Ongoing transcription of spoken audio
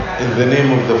In the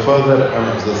name of the Father,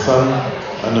 and of the Son,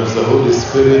 and of the Holy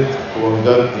Spirit, one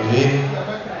God, Amen.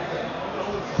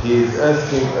 He is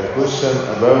asking a question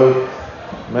about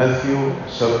Matthew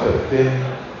chapter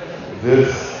 10,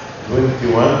 verse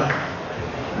 21.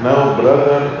 Now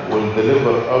brother will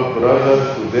deliver up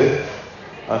brother to death,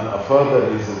 and a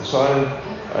father his child,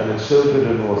 and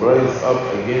children will rise up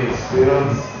against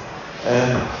parents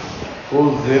and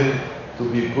cause them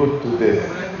to be put to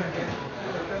death.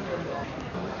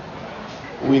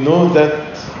 We know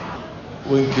that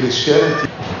when Christianity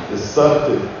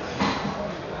started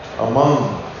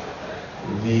among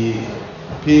the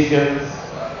pagans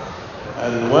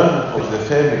and one of the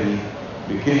family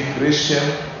became Christian,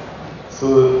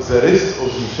 so the rest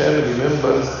of the family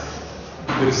members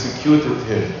persecuted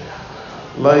him.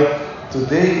 Like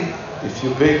today, if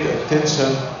you pay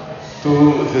attention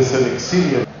to the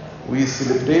Synaxarium, we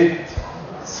celebrate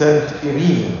Saint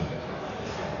Eriny.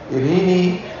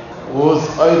 Eriny was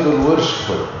idol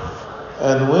worshipper,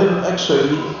 and when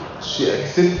actually she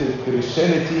accepted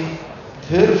Christianity,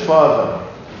 her father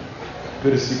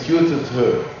persecuted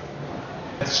her.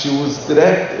 She was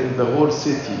dragged in the whole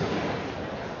city,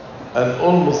 and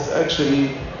almost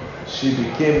actually she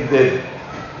became dead.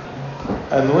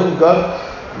 And when God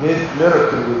made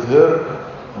miracle with her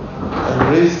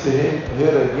and raised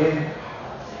her again,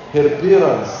 her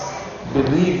parents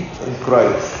believed in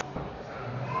Christ.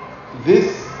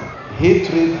 This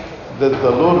hatred that the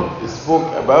Lord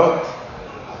spoke about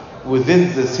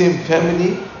within the same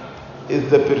family is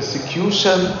the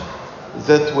persecution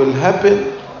that will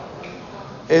happen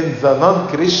in the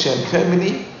non-Christian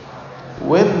family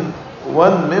when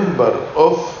one member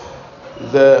of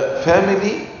the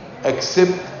family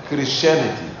accepts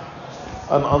Christianity.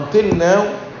 And until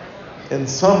now, in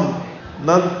some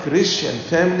non-Christian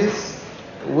families,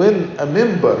 when a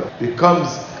member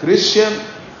becomes Christian,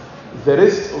 the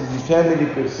rest of the family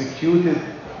persecuted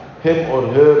him or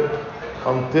her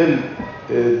until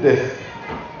death.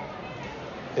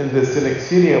 In the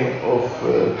Synaxarium of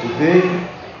today,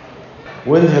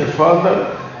 when her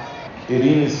father,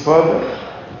 Eriny's father,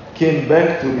 came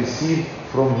back to receive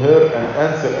from her an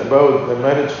answer about the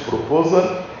marriage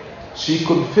proposal, she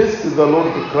confessed the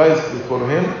Lord Christ before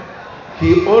him.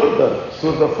 He ordered,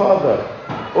 so the father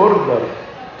ordered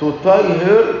to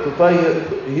tie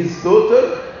his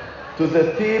daughter to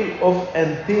the tail of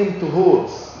an tamed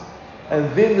horse, and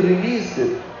then released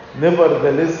it.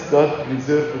 Nevertheless, God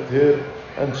preserved her,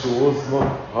 and she was not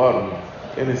harmed.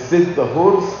 Instead, the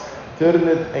horse turned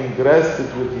and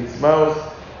grasped with his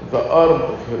mouth the arm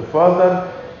of her father,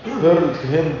 hurled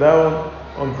him down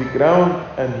on the ground,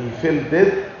 and he fell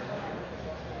dead.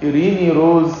 Eriny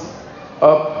rose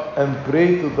up and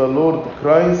prayed to the Lord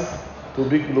Christ to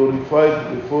be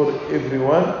glorified before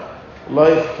everyone.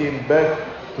 Life came back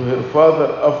to her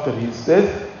father after his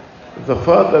death. The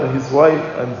father, his wife,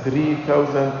 and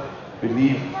 3,000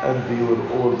 believed, and they were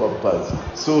all baptized.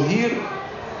 So here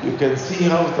you can see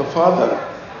how the father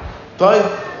tied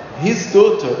his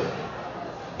daughter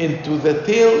into the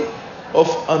tail of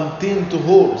untamed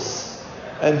horse,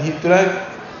 and he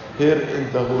dragged her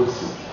in the whole city.